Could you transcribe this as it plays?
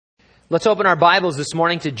Let's open our Bibles this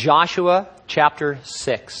morning to Joshua chapter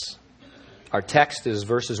 6. Our text is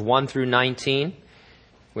verses 1 through 19.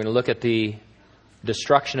 We're going to look at the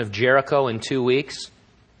destruction of Jericho in 2 weeks.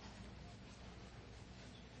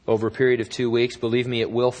 Over a period of 2 weeks. Believe me,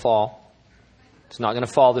 it will fall. It's not going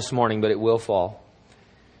to fall this morning, but it will fall.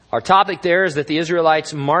 Our topic there is that the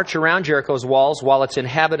Israelites march around Jericho's walls while its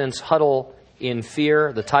inhabitants huddle in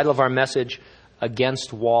fear. The title of our message,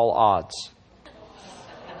 Against Wall Odds.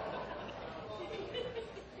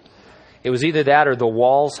 It was either that or the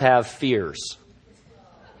walls have fears.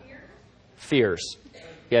 Fears.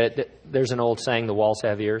 Yeah, there's an old saying, the walls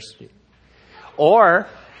have ears. Or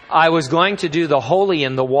I was going to do the Hole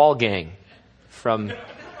in the Wall gang from...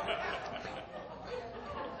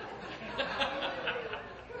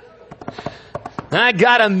 I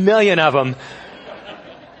got a million of them.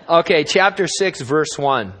 Okay, chapter 6, verse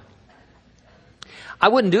 1. I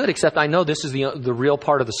wouldn't do it, except I know this is the real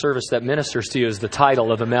part of the service that ministers to you is the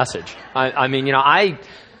title of the message. I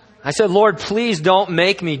said, Lord, please don't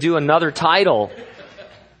make me do another title.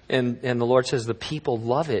 And the Lord says, the people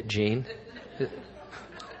love it, Gene.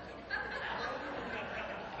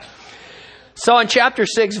 So in chapter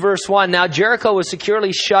 6, verse 1, now Jericho was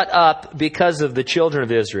securely shut up because of the children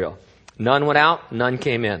of Israel. None went out, none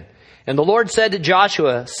came in. And the Lord said to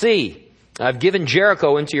Joshua, see, I've given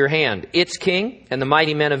Jericho into your hand, its king and the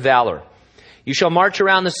mighty men of valor. You shall march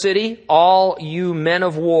around the city, all you men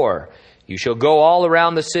of war. You shall go all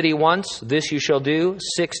around the city once. This you shall do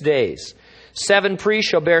 6 days. 7 priests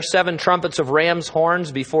shall bear 7 trumpets of ram's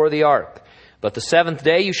horns before the ark. But the 7th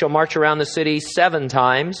day you shall march around the city 7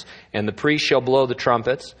 times, and the priests shall blow the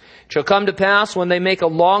trumpets. It shall come to pass when they make a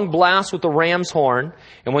long blast with the ram's horn,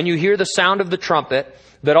 and when you hear the sound of the trumpet,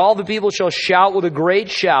 that all the people shall shout with a great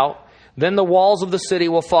shout. Then the walls of the city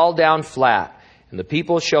will fall down flat, and the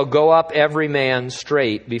people shall go up every man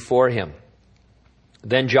straight before him.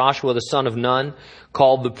 Then Joshua the son of Nun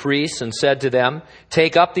called the priests and said to them,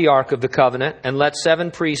 take up the ark of the covenant, and let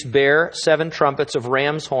 7 priests bear 7 trumpets of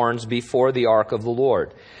ram's horns before the ark of the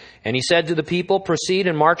Lord. And he said to the people, proceed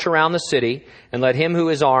and march around the city, and let him who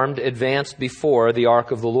is armed advance before the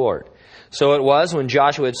ark of the Lord. So it was, when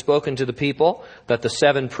Joshua had spoken to the people, that the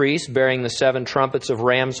 7 priests bearing the 7 trumpets of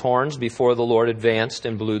ram's horns before the Lord advanced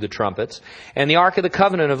and blew the trumpets. And the ark of the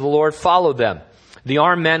covenant of the Lord followed them. The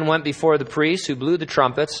armed men went before the priests who blew the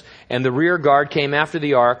trumpets, and the rear guard came after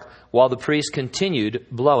the ark, while the priests continued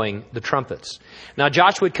blowing the trumpets. Now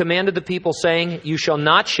Joshua had commanded the people, saying, you shall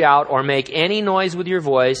not shout or make any noise with your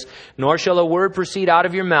voice, nor shall a word proceed out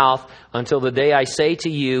of your mouth, until the day I say to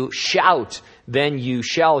you, shout, then you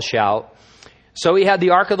shall shout. So he had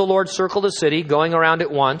the ark of the Lord circle the city, going around it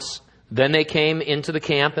once. Then they came into the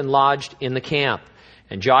camp and lodged in the camp.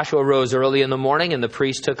 And Joshua rose early in the morning, and the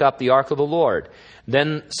priests took up the ark of the Lord.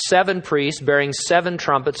 Then 7 priests, bearing 7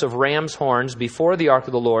 trumpets of ram's horns before the ark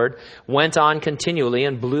of the Lord, went on continually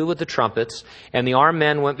and blew with the trumpets, and the armed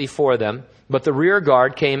men went before them. But the rear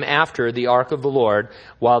guard came after the ark of the Lord,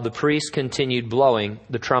 while the priests continued blowing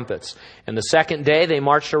the trumpets. And the 2nd day they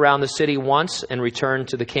marched around the city once and returned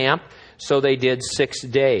to the camp. So they did 6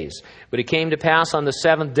 days. But it came to pass on the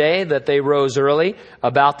 7th day that they rose early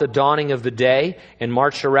about the dawning of the day and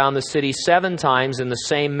marched around the city 7 times in the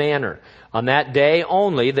same manner. On that day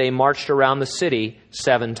only they marched around the city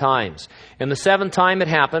 7 times. And the 7th time it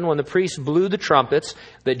happened, when the priests blew the trumpets,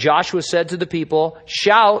 that Joshua said to the people,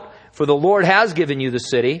 shout, for the Lord has given you the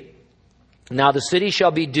city. Now the city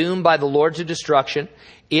shall be doomed by the Lord to destruction,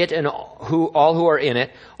 it and all who are in it.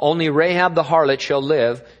 Only Rahab the harlot shall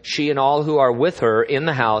live, she and all who are with her in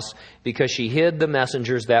the house, because she hid the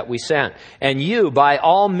messengers that we sent. And you, by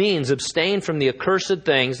all means, abstain from the accursed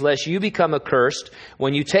things, lest you become accursed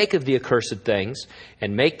when you take of the accursed things,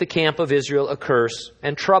 and make the camp of Israel a curse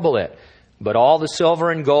and trouble it. But all the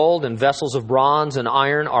silver and gold and vessels of bronze and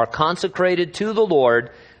iron are consecrated to the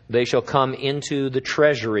Lord. They shall come into the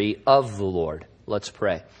treasury of the Lord. Let's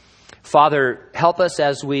pray. Father, help us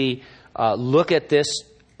as we look at this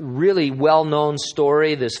really well-known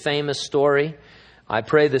story, this famous story. I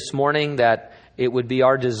pray this morning that it would be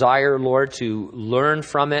our desire, Lord, to learn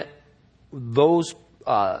from it those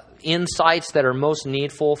insights that are most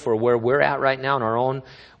needful for where we're at right now in our own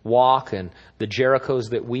walk and the Jerichos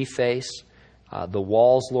that we face, the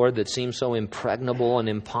walls, Lord, that seem so impregnable and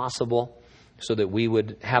impossible, so that we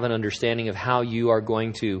would have an understanding of how you are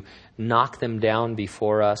going to knock them down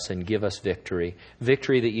before us and give us victory.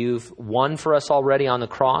 Victory that you've won for us already on the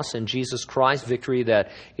cross in Jesus Christ. Victory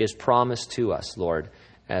that is promised to us, Lord,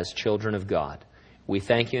 as children of God. We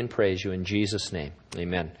thank you and praise you in Jesus' name.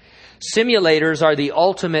 Amen. Simulators are the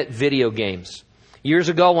ultimate video games. Years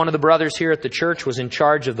ago, one of the brothers here at the church was in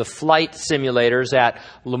charge of the flight simulators at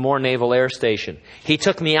Lemoore Naval Air Station. He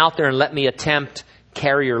took me out there and let me attempt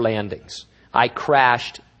carrier landings. I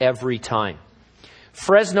crashed every time.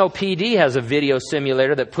 Fresno PD has a video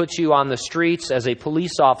simulator that puts you on the streets as a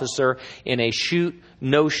police officer in a shoot,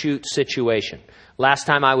 no shoot situation. Last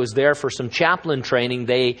time I was there for some chaplain training,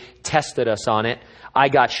 they tested us on it. I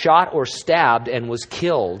got shot or stabbed and was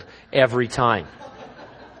killed every time.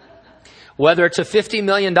 Whether it's a $50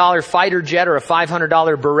 million fighter jet or a $500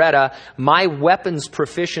 Beretta, my weapons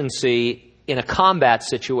proficiency in a combat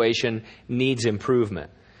situation needs improvement.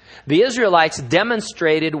 The Israelites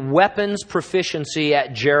demonstrated weapons proficiency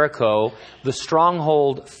at Jericho. The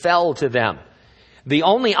stronghold fell to them. The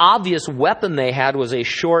only obvious weapon they had was a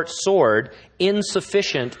short sword,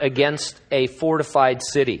 insufficient against a fortified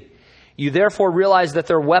city. You therefore realize that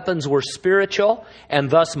their weapons were spiritual and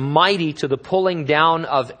thus mighty to the pulling down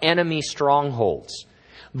of enemy strongholds.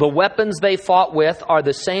 The weapons they fought with are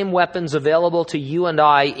the same weapons available to you and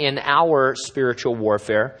I in our spiritual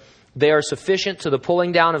warfare. They are sufficient to the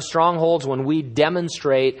pulling down of strongholds when we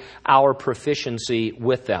demonstrate our proficiency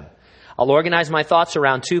with them. I'll organize my thoughts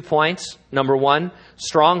around 2 points. Number one,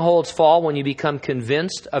 strongholds fall when you become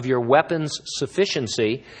convinced of your weapon's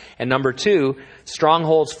sufficiency. And number two,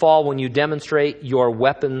 strongholds fall when you demonstrate your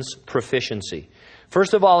weapon's proficiency.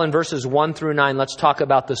 First of all, in verses 1 through 9, let's talk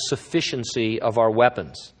about the sufficiency of our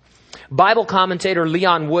weapons. Bible commentator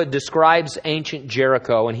Leon Wood describes ancient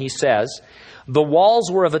Jericho, and he says, "The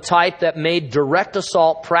walls were of a type that made direct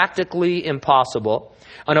assault practically impossible.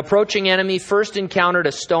 An approaching enemy first encountered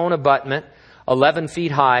a stone abutment, 11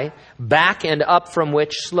 feet high, back and up from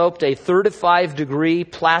which sloped a 35-degree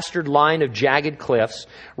plastered line of jagged cliffs,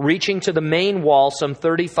 reaching to the main wall some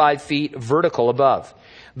 35 feet vertical above.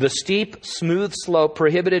 The steep, smooth slope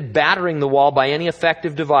prohibited battering the wall by any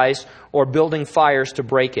effective device or building fires to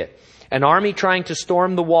break it. An army trying to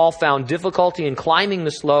storm the wall found difficulty in climbing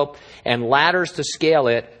the slope, and ladders to scale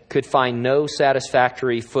it could find no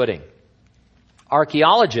satisfactory footing."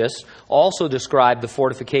 Archaeologists also describe the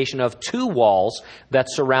fortification of 2 walls that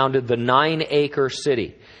surrounded the 9-acre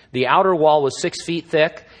city. The outer wall was 6 feet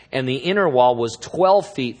thick, and the inner wall was 12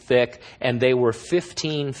 feet thick, and they were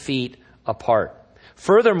 15 feet apart.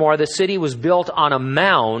 Furthermore, the city was built on a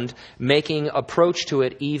mound, making approach to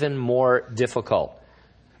it even more difficult.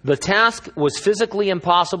 The task was physically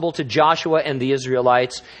impossible to Joshua and the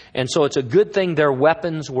Israelites, and so it's a good thing their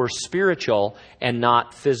weapons were spiritual and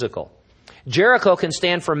not physical. Jericho can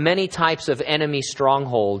stand for many types of enemy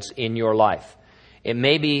strongholds in your life. It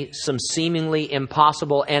may be some seemingly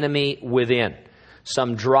impossible enemy within,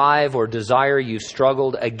 some drive or desire you've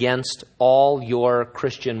struggled against all your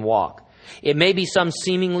Christian walk. It may be some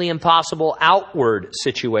seemingly impossible outward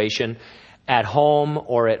situation at home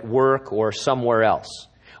or at work or somewhere else.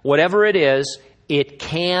 Whatever it is, it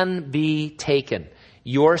can be taken.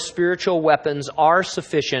 Your spiritual weapons are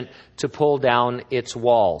sufficient to pull down its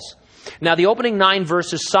walls. Now, the opening 9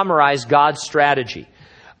 verses summarize God's strategy.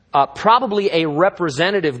 Probably a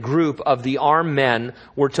representative group of the armed men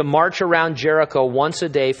were to march around Jericho once a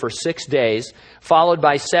day for 6 days, followed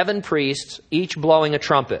by 7 priests, each blowing a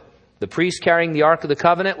trumpet. The priest carrying the Ark of the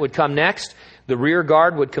Covenant would come next. The rear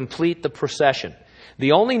guard would complete the procession.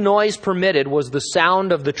 The only noise permitted was the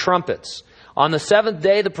sound of the trumpets. On the 7th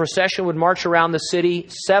day, the procession would march around the city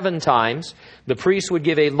 7 times. The priest would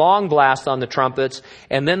give a long blast on the trumpets,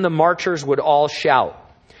 and then the marchers would all shout.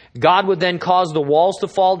 God would then cause the walls to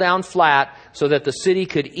fall down flat so that the city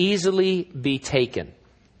could easily be taken.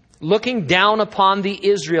 Looking down upon the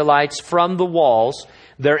Israelites from the walls,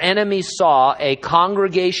 their enemies saw a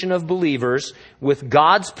congregation of believers with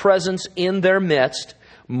God's presence in their midst,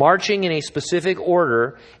 marching in a specific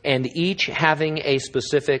order, and each having a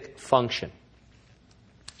specific function.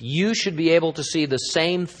 You should be able to see the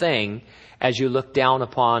same thing as you look down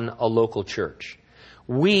upon a local church.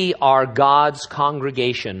 We are God's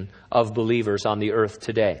congregation of believers on the earth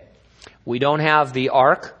today. We don't have the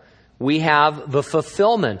ark. We have the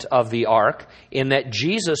fulfillment of the ark in that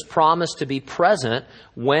Jesus promised to be present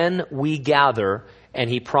when we gather, and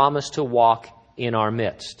he promised to walk in our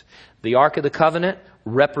midst. The Ark of the Covenant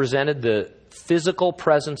represented the physical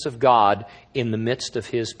presence of God in the midst of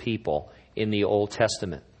his people in the Old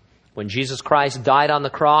Testament. When Jesus Christ died on the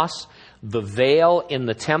cross, the veil in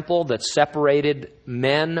the temple that separated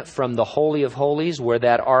men from the Holy of Holies, where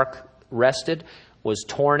that ark rested, was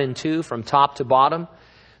torn in two from top to bottom,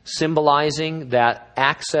 symbolizing that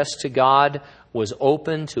access to God was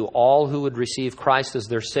open to all who would receive Christ as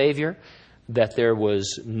their Savior, that there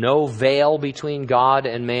was no veil between God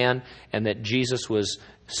and man, and that Jesus was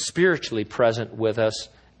spiritually present with us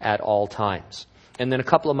at all times. And then a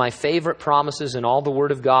couple of my favorite promises in all the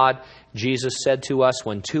Word of God. Jesus said to us,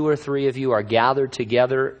 when 2 or 3 of you are gathered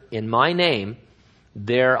together in my name,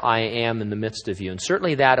 there I am in the midst of you. And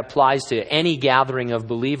certainly that applies to any gathering of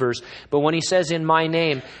believers. But when he says in my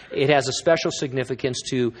name, it has a special significance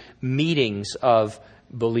to meetings of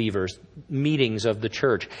believers, meetings of the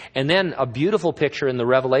church. And then a beautiful picture in the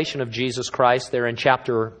revelation of Jesus Christ there in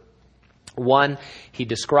chapter 1. He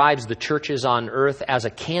describes the churches on earth as a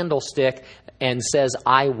candlestick and says,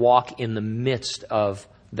 I walk in the midst of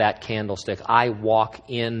that candlestick. I walk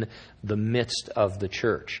in the midst of the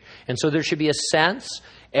church. And so there should be a sense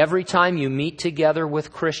every time you meet together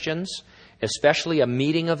with Christians, especially a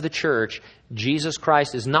meeting of the church, Jesus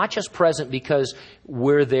Christ is not just present because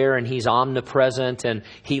we're there and He's omnipresent and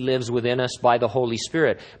He lives within us by the Holy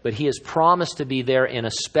Spirit, but He has promised to be there in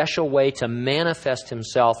a special way to manifest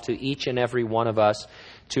Himself to each and every one of us,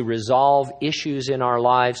 to resolve issues in our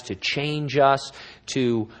lives, to change us,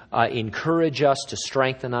 to encourage us, to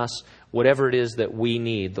strengthen us. Whatever it is that we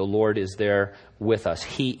need, the Lord is there with us.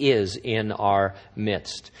 He is in our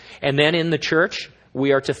midst. And then in the church,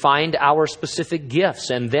 we are to find our specific gifts,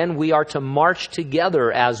 and then we are to march together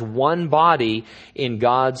as one body in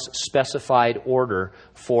God's specified order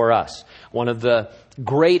for us. One of the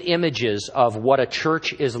great images of what a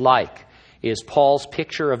church is like is Paul's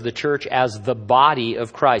picture of the church as the body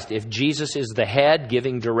of Christ. If Jesus is the head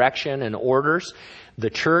giving direction and orders, the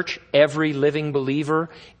church, every living believer,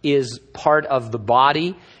 is part of the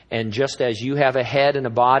body. And just as you have a head and a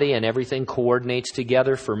body and everything coordinates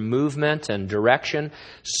together for movement and direction,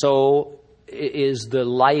 so is the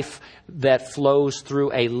life that flows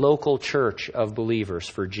through a local church of believers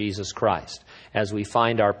for Jesus Christ. As we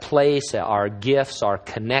find our place, our gifts, our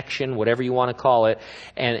connection, whatever you want to call it,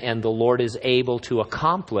 and the Lord is able to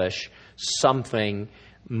accomplish something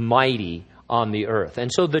mighty on the earth.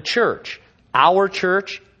 And so the church, our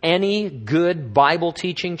church, any good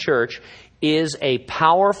Bible-teaching church, is a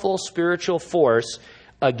powerful spiritual force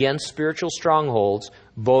against spiritual strongholds,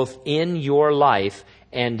 both in your life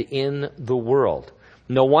and in the world.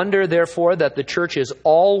 No wonder, therefore, that the church is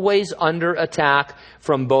always under attack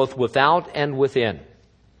from both without and within.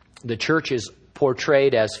 The church is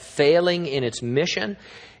portrayed as failing in its mission.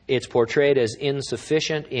 It's portrayed as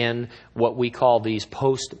insufficient in what we call these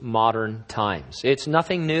postmodern times. It's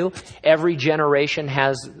nothing new. Every generation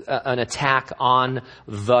has an attack on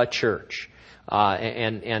the church.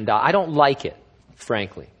 And I don't like it,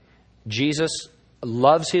 frankly. Jesus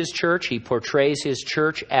loves His church. He portrays His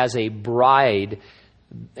church as a bride,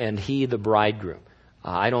 and He the bridegroom.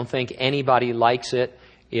 I don't think anybody likes it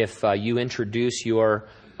if you introduce your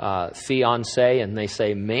fiancé and they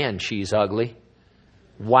say, man, she's ugly.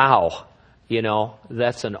 Wow,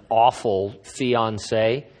 that's an awful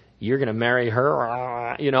fiancé. You're going to marry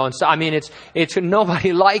her, and so, it's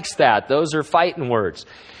nobody likes that. Those are fighting words.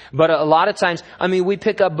 But a lot of times, we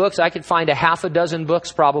pick up books. I could find 6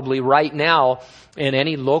 books probably right now in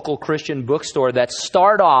any local Christian bookstore that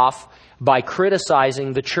start off by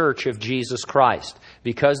criticizing the church of Jesus Christ.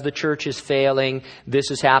 Because the church is failing,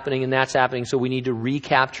 this is happening and that's happening, so we need to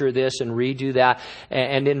recapture this and redo that.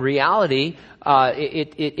 And in reality,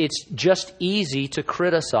 it's just easy to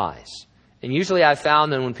criticize. And usually I've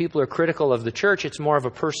found that when people are critical of the church, it's more of a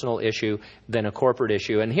personal issue than a corporate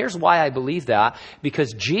issue. And here's why I believe that.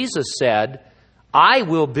 Because Jesus said, I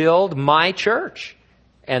will build my church,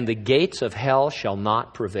 and the gates of hell shall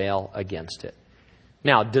not prevail against it.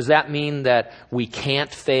 Now, does that mean that we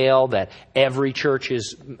can't fail, that every church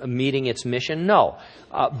is meeting its mission? No.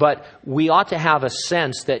 But we ought to have a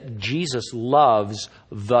sense that Jesus loves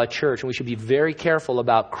the church. And we should be very careful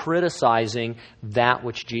about criticizing that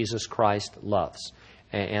which Jesus Christ loves.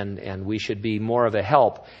 And we should be more of a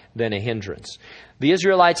help than a hindrance. The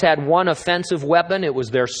Israelites had one offensive weapon. It was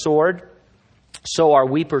their sword. So are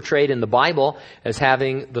we portrayed in the Bible as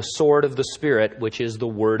having the sword of the Spirit, which is the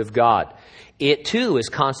Word of God. It too is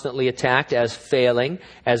constantly attacked as failing,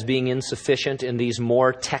 as being insufficient in these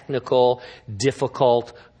more technical,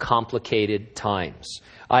 difficult, complicated times.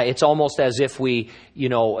 It's almost as if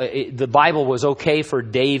the Bible was okay for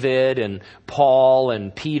David and Paul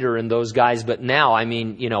and Peter and those guys, but now,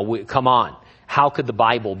 come on. How could the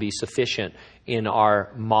Bible be sufficient in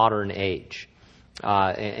our modern age?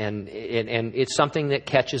 And it's something that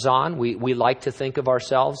catches on. We like to think of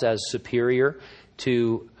ourselves as superior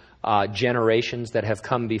to generations that have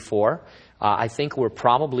come before. I think we're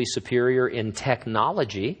probably superior in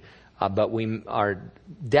technology, but we are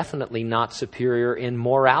definitely not superior in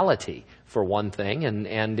morality, for one thing,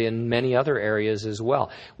 and in many other areas as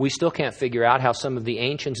well. We still can't figure out how some of the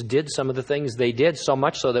ancients did some of the things they did, so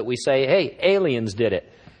much so that we say, hey, aliens did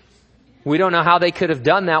it. We don't know how they could have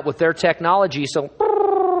done that with their technology. So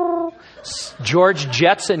George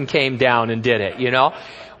Jetson came down and did it, you know.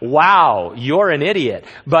 Wow, you're an idiot.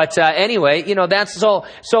 But anyway, you know, that's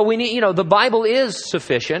so we need, you know, the Bible is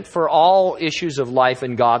sufficient for all issues of life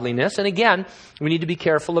and godliness. And again, we need to be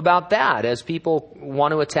careful about that as people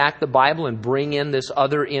want to attack the Bible and bring in this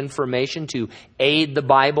other information to aid the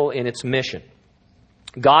Bible in its mission.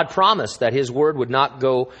 God promised that His word would not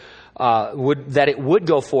go, that it would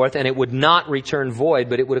go forth and it would not return void,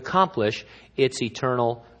 but it would accomplish its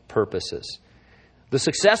eternal purposes. The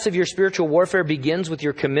success of your spiritual warfare begins with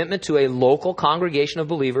your commitment to a local congregation of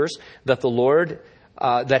believers that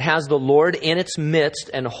that has the Lord in its midst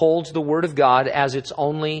and holds the Word of God as its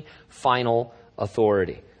only final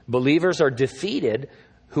authority. Believers are defeated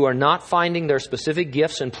who are not finding their specific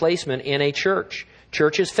gifts and placement in a church.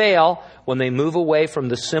 Churches fail when they move away from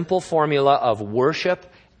the simple formula of worship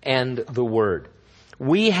and the Word.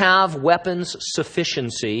 We have weapons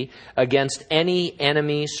sufficiency against any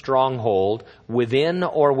enemy stronghold, within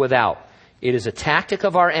or without. It is a tactic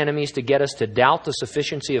of our enemies to get us to doubt the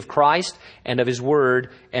sufficiency of Christ and of His Word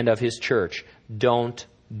and of His church. Don't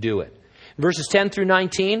do it. Verses 10 through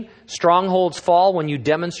 19, strongholds fall when you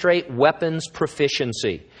demonstrate weapons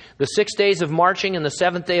proficiency. The 6 days of marching and the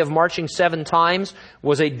seventh day of marching 7 times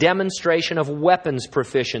was a demonstration of weapons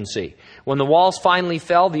proficiency. When the walls finally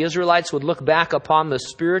fell, the Israelites would look back upon the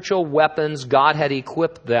spiritual weapons God had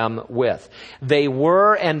equipped them with. They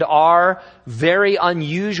were and are very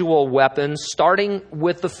unusual weapons, starting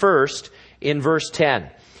with the first in verse 10.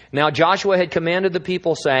 Now Joshua had commanded the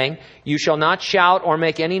people, saying, "You shall not shout or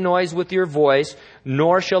make any noise with your voice,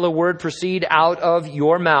 nor shall a word proceed out of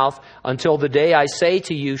your mouth until the day I say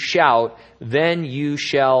to you, shout, then you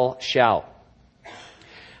shall shout."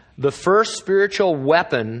 The first spiritual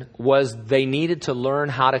weapon was they needed to learn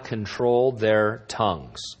how to control their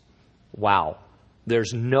tongues. Wow.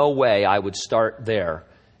 There's no way I would start there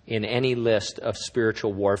in any list of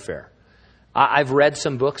spiritual warfare. I've read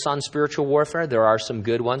some books on spiritual warfare. There are some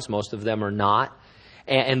good ones. Most of them are not.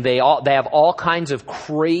 And they have all kinds of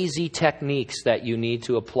crazy techniques that you need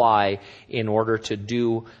to apply in order to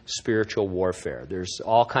do spiritual warfare. There's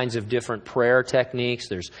all kinds of different prayer techniques.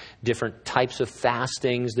 There's different types of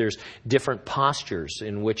fastings. There's different postures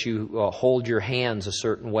in which you hold your hands a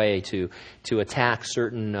certain way to attack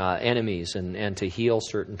certain enemies and to heal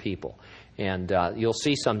certain people. And you'll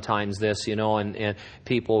see sometimes this, you know, and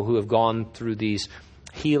people who have gone through these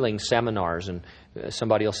healing seminars, and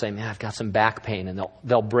somebody will say, "Man, I've got some back pain," and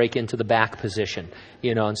they'll break into the back position,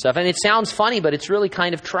 you know, and stuff. And it sounds funny, but it's really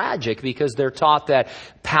kind of tragic because they're taught that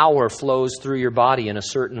power flows through your body in a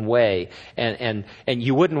certain way, and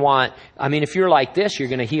you wouldn't want. I mean, if you're like this, you're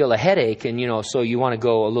going to heal a headache, and you know, so you want to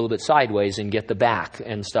go a little bit sideways and get the back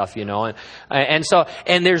and stuff, you know,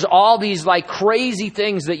 and there's all these like crazy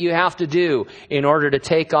things that you have to do in order to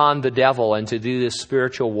take on the devil and to do this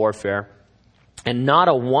spiritual warfare. And not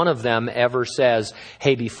a one of them ever says,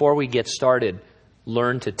 "Hey, before we get started,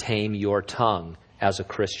 learn to tame your tongue as a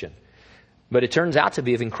Christian." But it turns out to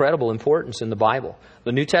be of incredible importance in the Bible.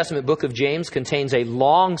 The New Testament book of James contains a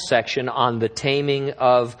long section on the taming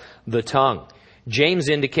of the tongue. James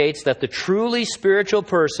indicates that the truly spiritual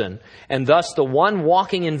person, and thus the one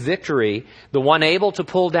walking in victory, the one able to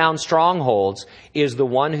pull down strongholds, is the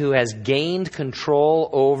one who has gained control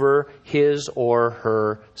over his or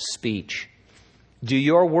her speech. Do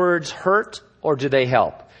your words hurt or do they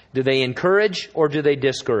help? Do they encourage or do they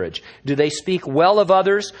discourage? Do they speak well of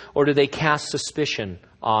others or do they cast suspicion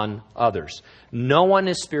on others? No one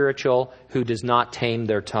is spiritual who does not tame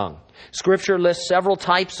their tongue. Scripture lists several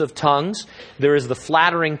types of tongues. There is the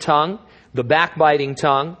flattering tongue, the backbiting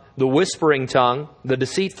tongue, the whispering tongue, the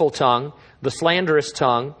deceitful tongue, the slanderous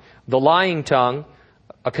tongue, the lying tongue,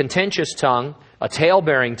 a contentious tongue, a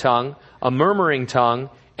tale-bearing tongue, a murmuring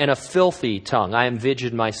tongue, and a filthy tongue. I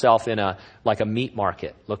envisioned myself in a meat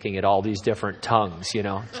market looking at all these different tongues, you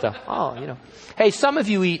know. Stuff. Oh, you know. Hey, some of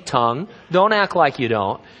you eat tongue. Don't act like you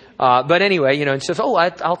don't. But anyway, you know, it says,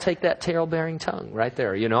 I'll take that tale-bearing tongue right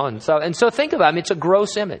there, you know. And so think about it. I mean, it's a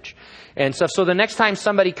gross image. And so the next time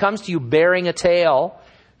somebody comes to you bearing a tail,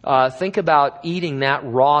 think about eating that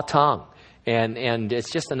raw tongue. And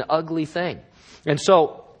it's just an ugly thing. And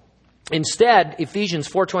so instead, Ephesians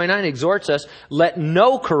 4:29 exhorts us, "Let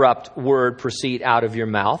no corrupt word proceed out of your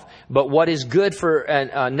mouth, but what is good for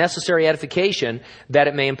necessary edification, that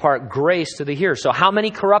it may impart grace to the hearer." So how many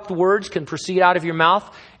corrupt words can proceed out of your mouth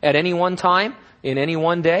at any one time, in any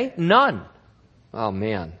one day? None. Oh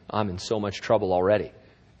man, I'm in so much trouble already.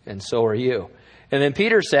 And so are you. And then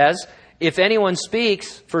Peter says if anyone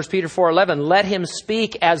speaks, 1 Peter 4:11, let him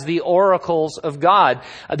speak as the oracles of God.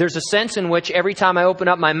 There's a sense in which every time I open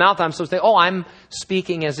up my mouth, I'm supposed to say, I'm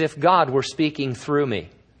speaking as if God were speaking through me.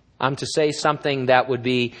 I'm to say something that would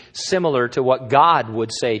be similar to what God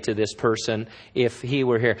would say to this person if he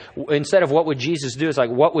were here. Instead of what would Jesus do, it's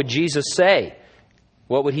like, what would Jesus say?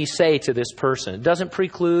 What would he say to this person? It doesn't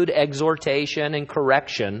preclude exhortation and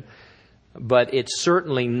correction, but it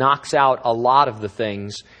certainly knocks out a lot of the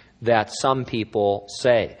things that some people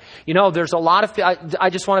say. There's a lot of,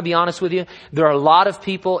 I just want to be honest with you, there are a lot of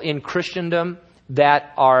people in Christendom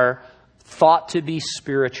that are thought to be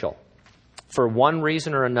spiritual for one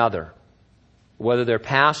reason or another. Whether they're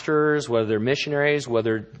pastors, whether they're missionaries,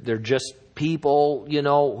 whether they're just people,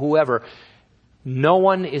 whoever. No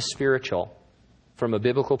one is spiritual from a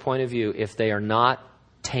biblical point of view if they are not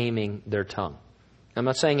taming their tongue. I'm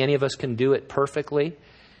not saying any of us can do it perfectly,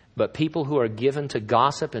 but people who are given to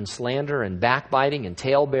gossip and slander and backbiting and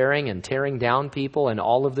tale-bearing and tearing down people and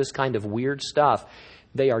all of this kind of weird stuff,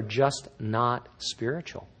 they are just not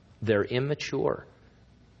spiritual. They're immature.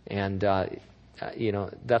 And,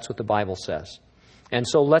 that's what the Bible says. And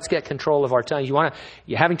so let's get control of our tongue.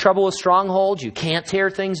 You're having trouble with strongholds, you can't tear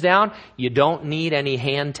things down, you don't need any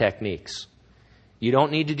hand techniques. You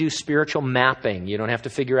don't need to do spiritual mapping. You don't have to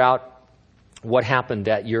figure out what happened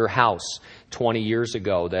at your house 20 years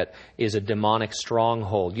ago that is a demonic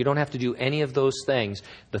stronghold. You don't have to do any of those things.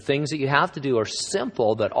 The things that you have to do are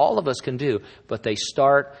simple that all of us can do, but they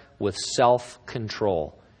start with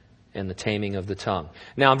self-control and the taming of the tongue.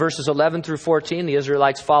 Now in verses 11 through 14, the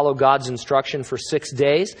Israelites follow God's instruction for 6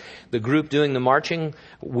 days. The group doing the marching,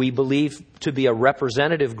 we believe to be a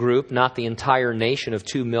representative group, not the entire nation of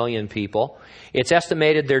 2 million people. It's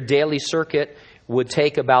estimated their daily circuit would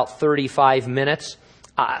take about 35 minutes.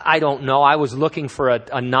 I don't know. I was looking for a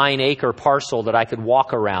 9-acre parcel that I could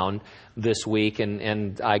walk around this week,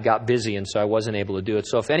 and I got busy, and so I wasn't able to do it.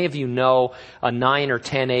 So if any of you know a 9 or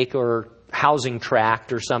 10-acre housing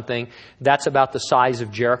tract or something, that's about the size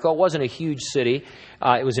of Jericho. It wasn't a huge city.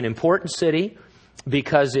 It was an important city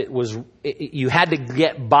because you had to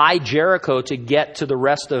get by Jericho to get to the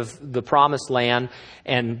rest of the promised land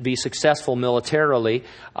and be successful militarily.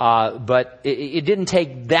 But it didn't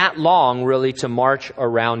take that long really to march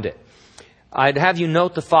around it. I'd have you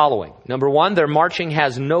note the following. Number one, their marching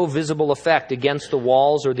has no visible effect against the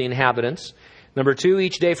walls or the inhabitants. Number two,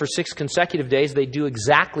 each day for 6 consecutive days, they do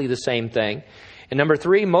exactly the same thing. And number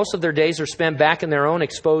three, most of their days are spent back in their own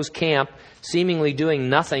exposed camp, seemingly doing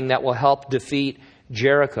nothing that will help defeat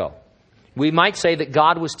Jericho. We might say that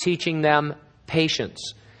God was teaching them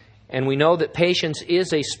patience. And we know that patience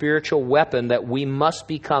is a spiritual weapon that we must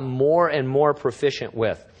become more and more proficient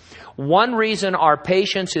with. One reason our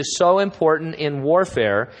patience is so important in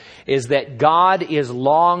warfare is that God is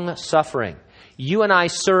long-suffering. You and I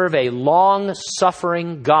serve a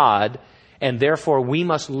long-suffering God, and therefore we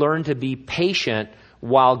must learn to be patient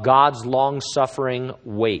while God's long-suffering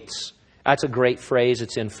waits. That's a great phrase.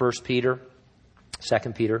 It's in 1 Peter,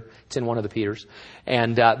 2 Peter. It's in one of the Peters.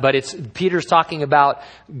 But Peter's talking about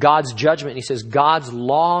God's judgment. He says God's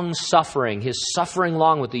long-suffering, His suffering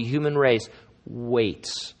long with the human race,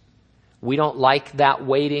 waits. We don't like that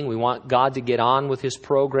waiting. We want God to get on with His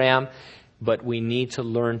program, but we need to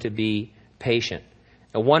learn to be patient.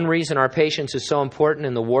 And one reason our patience is so important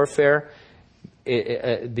in the warfare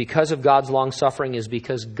because of God's long suffering is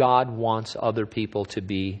because God wants other people to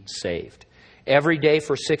be saved. Every day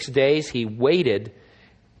for 6 days, He waited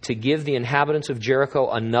to give the inhabitants of Jericho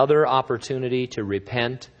another opportunity to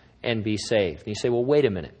repent and be saved. And you say, well, wait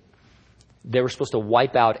a minute. They were supposed to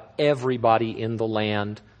wipe out everybody in the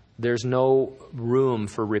land. There's no room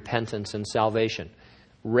for repentance and salvation.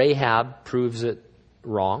 Rahab proves it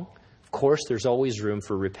wrong. Of course, there's always room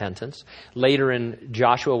for repentance. Later in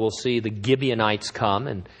Joshua, we'll see the Gibeonites come,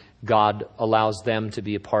 and God allows them to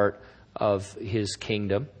be a part of His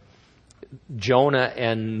kingdom. Jonah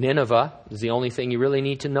and Nineveh is the only thing you really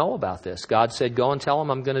need to know about this. God said, go and tell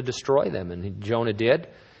them I'm going to destroy them. And Jonah did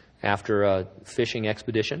after a fishing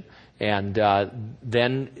expedition. And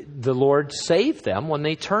then the Lord saved them when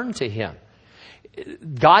they turned to Him.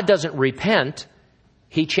 God doesn't repent.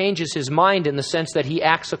 He changes His mind in the sense that He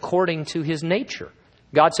acts according to His nature.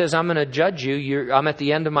 God says, I'm going to judge you. I'm at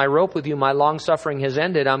the end of my rope with you. My long suffering has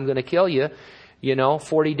ended. I'm going to kill you,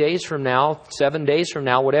 40 days from now, 7 days from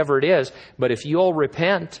now, whatever it is. But if you'll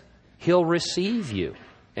repent, He'll receive you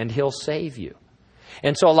and He'll save you.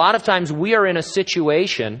 And so a lot of times we are in a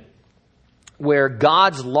situation where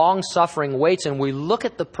God's long-suffering waits, and we look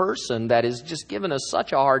at the person that is just giving us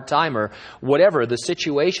such a hard time or whatever the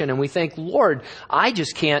situation, and we think, Lord, I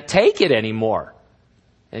just can't take it anymore.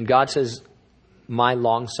 And God says, my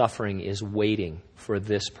long suffering is waiting for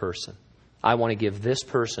this person. I want to give this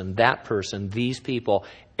person, that person, these people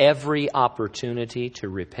every opportunity to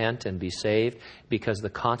repent and be saved, because the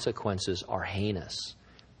consequences are heinous.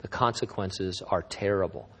 The consequences are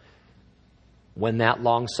terrible. When that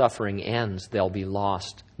long suffering ends, they'll be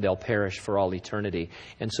lost. They'll perish for all eternity.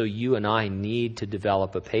 And so you and I need to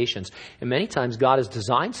develop a patience. And many times God has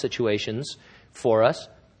designed situations for us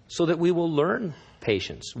so that we will learn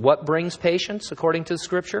patience. What brings patience according to the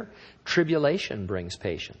Scripture? Tribulation brings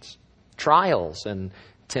patience. Trials and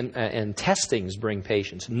testings bring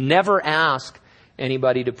patience. Never ask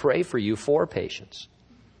anybody to pray for you for patience.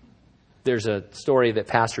 There's a story that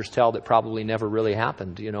pastors tell that probably never really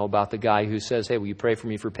happened, about the guy who says, hey, will you pray for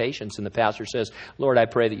me for patience? And the pastor says, Lord, I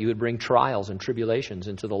pray that you would bring trials and tribulations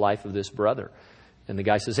into the life of this brother. And the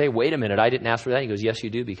guy says, hey, wait a minute, I didn't ask for that. He goes, yes,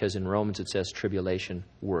 you do, because in Romans it says tribulation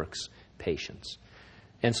works patience.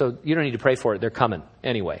 And so you don't need to pray for it. They're coming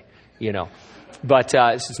anyway, But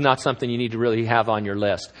it's not something you need to really have on your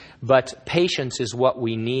list. But patience is what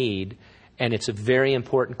we need, and it's a very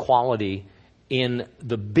important quality in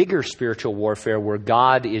the bigger spiritual warfare where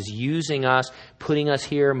God is using us, putting us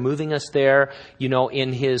here, moving us there,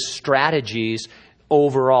 in His strategies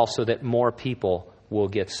overall so that more people will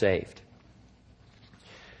get saved.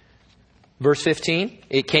 Verse 15,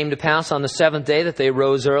 it came to pass on the seventh day that they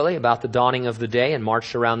rose early about the dawning of the day and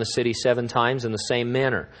marched around the city 7 times in the same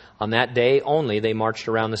manner. On that day only they marched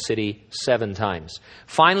around the city 7 times.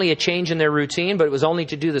 Finally, a change in their routine, but it was only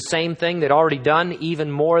to do the same thing they'd already done, even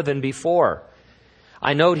more than before.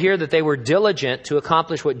 I note here that they were diligent to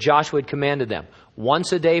accomplish what Joshua had commanded them.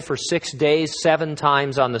 Once a day for 6 days, 7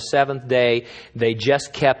 times on the 7th day, they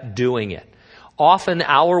just kept doing it. Often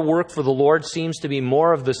our work for the Lord seems to be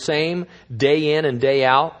more of the same day in and day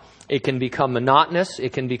out. It can become monotonous.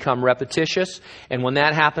 It can become repetitious. And when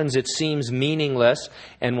that happens, it seems meaningless.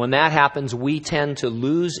 And when that happens, we tend to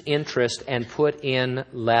lose interest and put in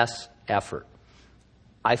less effort.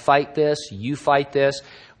 I fight this. You fight this.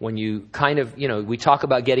 When you we talk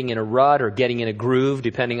about getting in a rut or getting in a groove,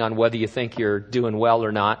 depending on whether you think you're doing well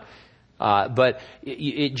or not. But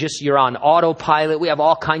you're on autopilot. We have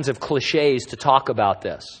all kinds of cliches to talk about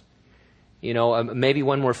this. Maybe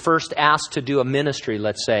when we're first asked to do a ministry,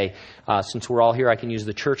 let's say, since we're all here, I can use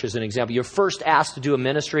the church as an example. You're first asked to do a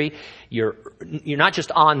ministry. You're not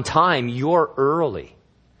just on time, you're early.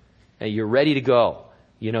 You're ready to go.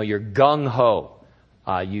 You're gung-ho.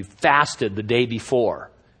 You've fasted the day before.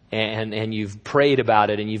 And you've prayed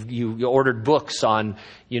about it, and you ordered books on,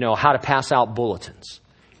 how to pass out bulletins.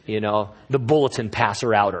 The bulletin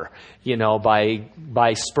passer outer,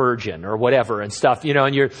 by Spurgeon or whatever and stuff,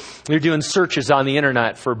 and you're doing searches on the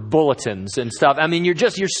internet for bulletins and stuff. I mean, you're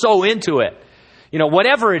so into it,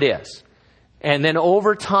 whatever it is. And then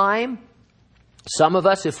over time, some of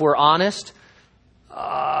us, if we're honest,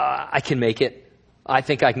 I can make it. I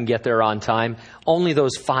think I can get there on time. Only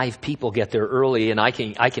those 5 people get there early, and I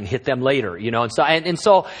can hit them later, And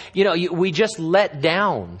so we just let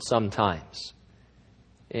down sometimes.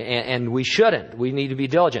 And we shouldn't. We need to be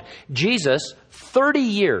diligent. Jesus, 30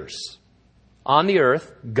 years on the earth,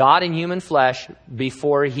 God in human flesh,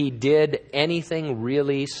 before He did anything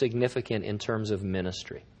really significant in terms of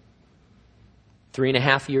ministry.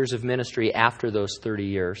 3.5 years of ministry after those 30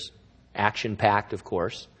 years. Action-packed, of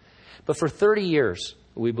course. But for 30 years,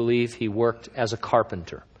 we believe He worked as a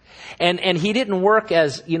carpenter. And He didn't work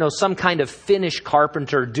as, some kind of Finnish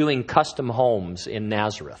carpenter doing custom homes in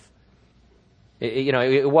Nazareth.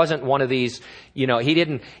 It wasn't one of these, he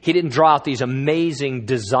didn't draw out these amazing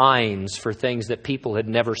designs for things that people had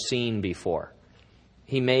never seen before.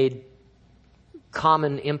 He made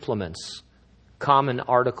common implements, common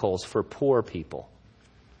articles for poor people.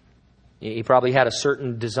 He probably had a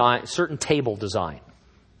certain table design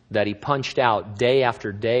that he punched out day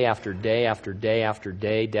after day after day after day after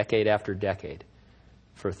day, decade after decade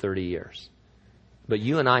for 30 years. But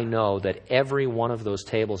you and I know that every one of those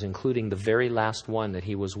tables, including the very last one that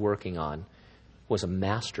he was working on, was a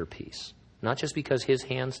masterpiece. Not just because his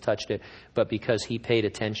hands touched it, but because he paid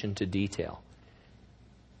attention to detail.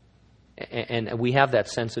 And we have that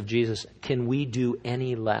sense of Jesus. Can we do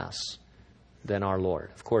any less than our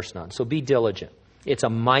Lord? Of course not. So be diligent. It's a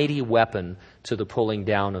mighty weapon to the pulling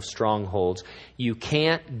down of strongholds. You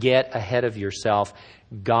can't get ahead of yourself.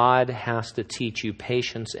 God has to teach you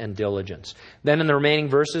patience and diligence. Then in the remaining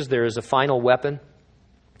verses, there is a final weapon.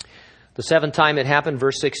 The 7th time it happened,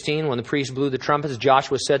 verse 16, when the priest blew the trumpets,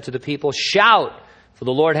 Joshua said to the people, "Shout, for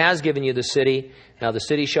the Lord has given you the city. Now the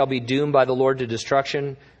city shall be doomed by the Lord to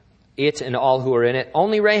destruction. it and all who are in it.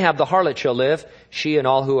 Only Rahab the harlot shall live, she and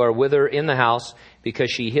all who are with her in the house,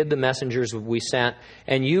 because she hid the messengers we sent.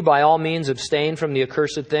 And you by all means abstain from the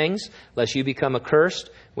accursed things, lest you become accursed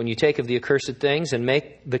when you take of the accursed things, and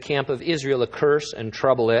make the camp of Israel a curse and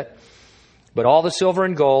trouble it. But all the silver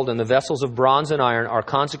and gold and the vessels of bronze and iron are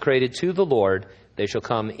consecrated to the Lord. They shall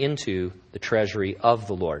come into the treasury of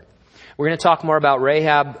the Lord. We're going to talk more about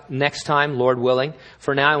Rahab next time, Lord willing.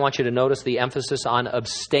 For now, I want you to notice the emphasis on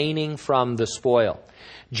abstaining from the spoil.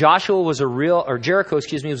 Jericho was a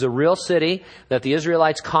real city that the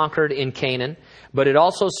Israelites conquered in Canaan, but it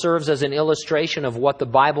also serves as an illustration of what the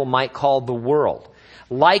Bible might call the world.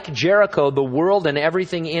 Like Jericho, the world and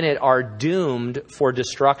everything in it are doomed for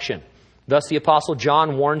destruction. Thus the Apostle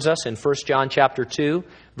John warns us in 1 John chapter 2,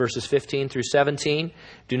 verses 15 through 17,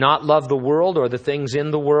 do not love the world or the things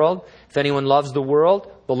in the world. If anyone loves the world,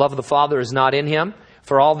 the love of the Father is not in him.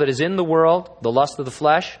 For all that is in the world, the lust of the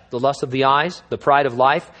flesh, the lust of the eyes, the pride of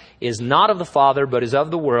life, is not of the Father, but is of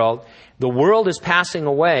the world. The world is passing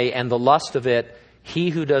away, and the lust of it, he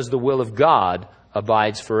who does the will of God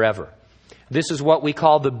abides forever. This is what we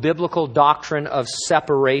call the biblical doctrine of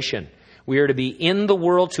separation. We are to be in the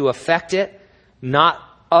world to affect it, not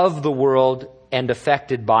of the world and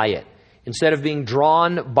affected by it. Instead of being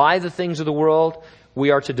drawn by the things of the world,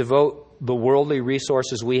 we are to devote the worldly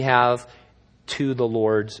resources we have to the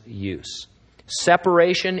Lord's use.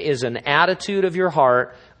 Separation is an attitude of your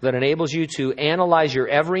heart that enables you to analyze your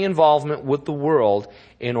every involvement with the world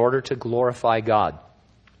in order to glorify God.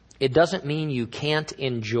 It doesn't mean you can't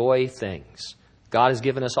enjoy things. God has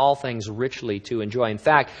given us all things richly to enjoy. In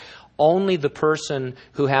fact, only the person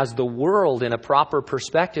who has the world in a proper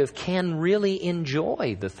perspective can really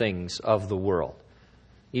enjoy the things of the world.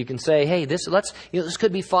 You can say, hey, this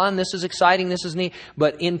could be fun, this is exciting, this is neat,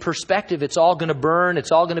 but in perspective, it's all going to burn,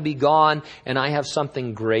 it's all going to be gone, and I have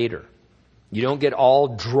something greater. You don't get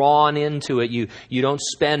all drawn into it. You don't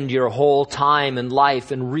spend your whole time and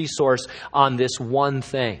life and resource on this one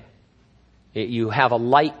thing. You have a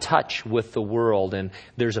light touch with the world, and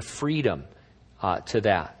there's a freedom to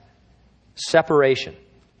that. Separation.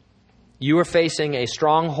 You are facing a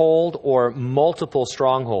stronghold or multiple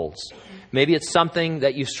strongholds. Maybe it's something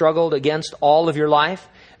that you've struggled against all of your life.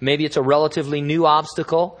 Maybe it's a relatively new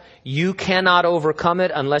obstacle. You cannot overcome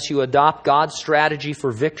it unless you adopt God's strategy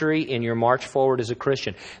for victory in your march forward as a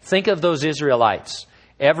Christian. Think of those Israelites.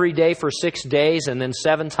 Every day for 6 days and then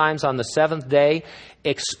 7 times on the 7th day,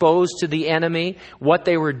 exposed to the enemy, what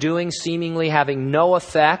they were doing seemingly having no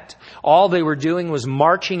effect. All they were doing was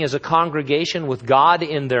marching as a congregation with God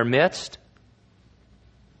in their midst.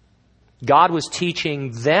 God was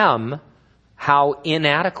teaching them how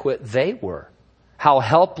inadequate they were, how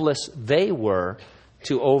helpless they were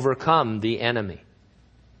to overcome the enemy.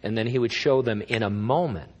 And then He would show them in a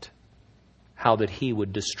moment how that He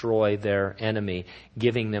would destroy their enemy,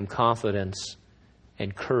 giving them confidence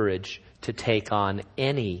and courage to take on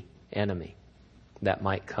any enemy that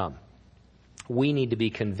might come. We need to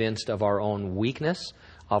be convinced of our own weakness,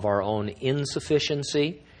 of our own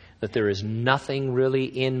insufficiency, that there is nothing really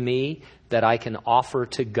in me that I can offer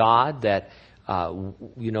to God that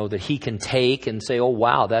that He can take and say, oh,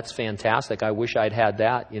 wow, that's fantastic. I wish I'd had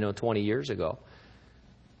that, 20 years ago.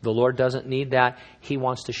 The Lord doesn't need that. He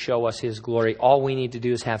wants to show us His glory. All we need to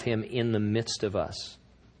do is have Him in the midst of us,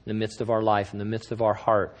 in the midst of our life, in the midst of our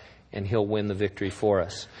heart, and He'll win the victory for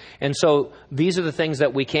us. And so these are the things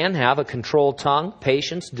that we can have: a controlled tongue,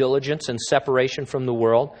 patience, diligence, and separation from the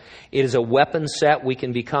world. It is a weapon set we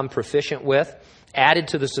can become proficient with. Added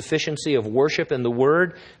to the sufficiency of worship and the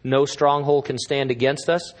Word, no stronghold can stand against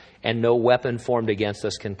us, and no weapon formed against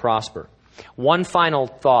us can prosper. One final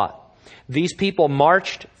thought. These people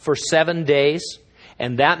marched for 7 days,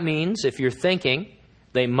 and that means, if you're thinking,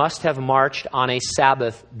 they must have marched on a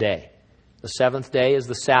Sabbath day. The 7th day is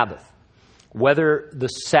the Sabbath. Whether the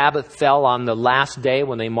Sabbath fell on the last day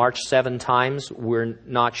when they marched 7 times, we're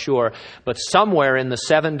not sure. But somewhere in the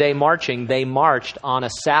 7-day marching, they marched on a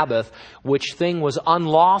Sabbath, which thing was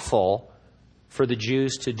unlawful for the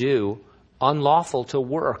Jews to do, unlawful to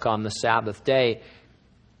work on the Sabbath day,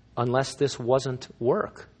 unless this wasn't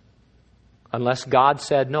work. Unless God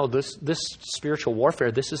said, no, this spiritual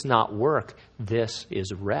warfare, this is not work, this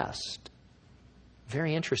is rest.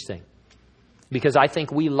 Very interesting. Because I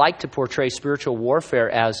think we like to portray spiritual warfare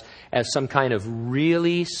as some kind of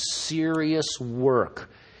really serious work,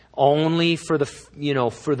 only for the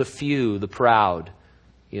few, the proud,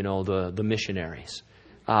 the missionaries,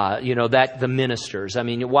 the ministers. I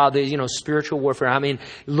mean, wow, spiritual warfare. I mean,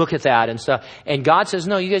 look at that and stuff. And God says,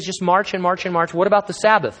 no, you guys just march and march and march. What about the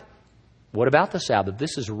Sabbath? What about the Sabbath?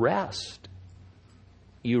 This is rest.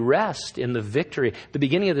 You rest in the victory. The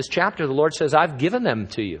beginning of this chapter, the Lord says, I've given them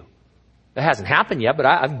to you. It hasn't happened yet, but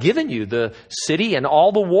I've given you the city and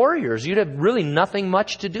all the warriors. You'd have really nothing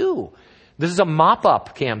much to do. This is a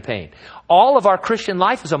mop-up campaign. All of our Christian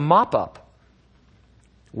life is a mop-up.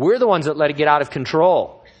 We're the ones that let it get out of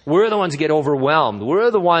control. We're the ones that get overwhelmed.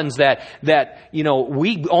 We're the ones that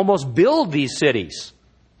we almost build these cities.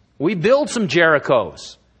 We build some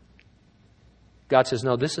Jerichos. God says,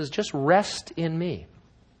 no, this is just rest in me.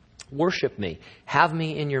 Worship me. Have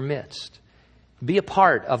me in your midst. Be a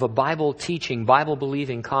part of a Bible teaching, Bible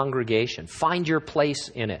believing congregation. Find your place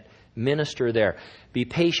in it. Minister there. Be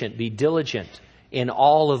patient. Be diligent in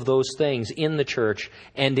all of those things in the church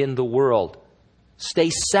and in the world. Stay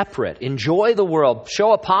separate. Enjoy the world.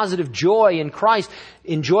 Show a positive joy in Christ.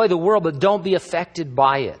 Enjoy the world, but don't be affected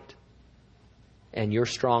by it. And your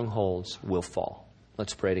strongholds will fall.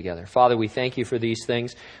 Let's pray together. Father, we thank you for these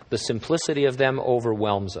things. The simplicity of them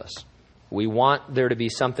overwhelms us. We want there to be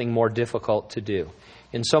something more difficult to do.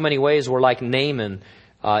 In so many ways, we're like Naaman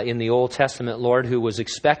in the Old Testament, Lord, who was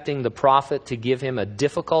expecting the prophet to give him a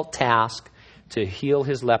difficult task to heal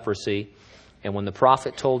his leprosy. And when the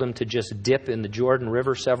prophet told him to just dip in the Jordan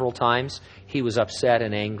River several times, he was upset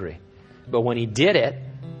and angry. But when he did it,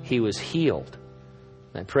 he was healed.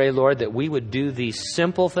 I pray, Lord, that we would do these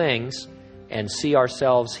simple things and see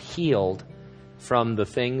ourselves healed from the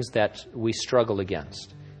things that we struggle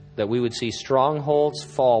against. That we would see strongholds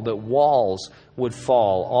fall, that walls would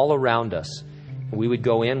fall all around us. We would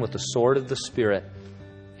go in with the sword of the Spirit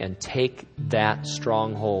and take that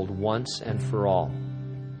stronghold once and for all.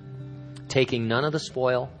 Taking none of the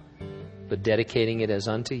spoil, but dedicating it as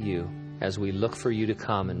unto you as we look for you to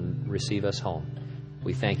come and receive us home.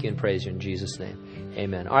 We thank you and praise you in Jesus' name.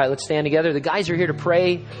 Amen. All right, let's stand together. The guys are here to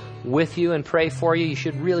pray with you and pray for you. You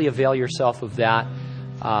should really avail yourself of that.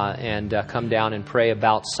 And come down and pray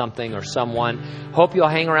about something or someone. Hope you'll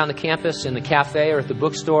hang around the campus in the cafe or at the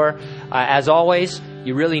bookstore. As always,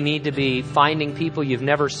 you really need to be finding people you've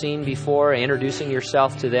never seen before, introducing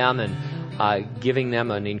yourself to them and giving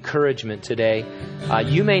them an encouragement today.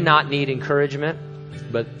 You may not need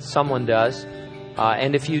encouragement, but someone does.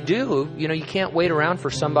 And if you do, you can't wait around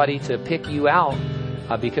for somebody to pick you out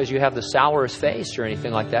because you have the sourest face or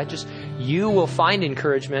anything like that. Just you will find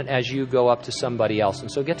encouragement as you go up to somebody else.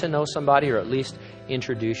 And so get to know somebody or at least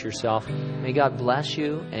introduce yourself. May God bless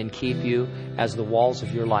you and keep you as the walls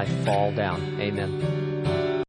of your life fall down. Amen.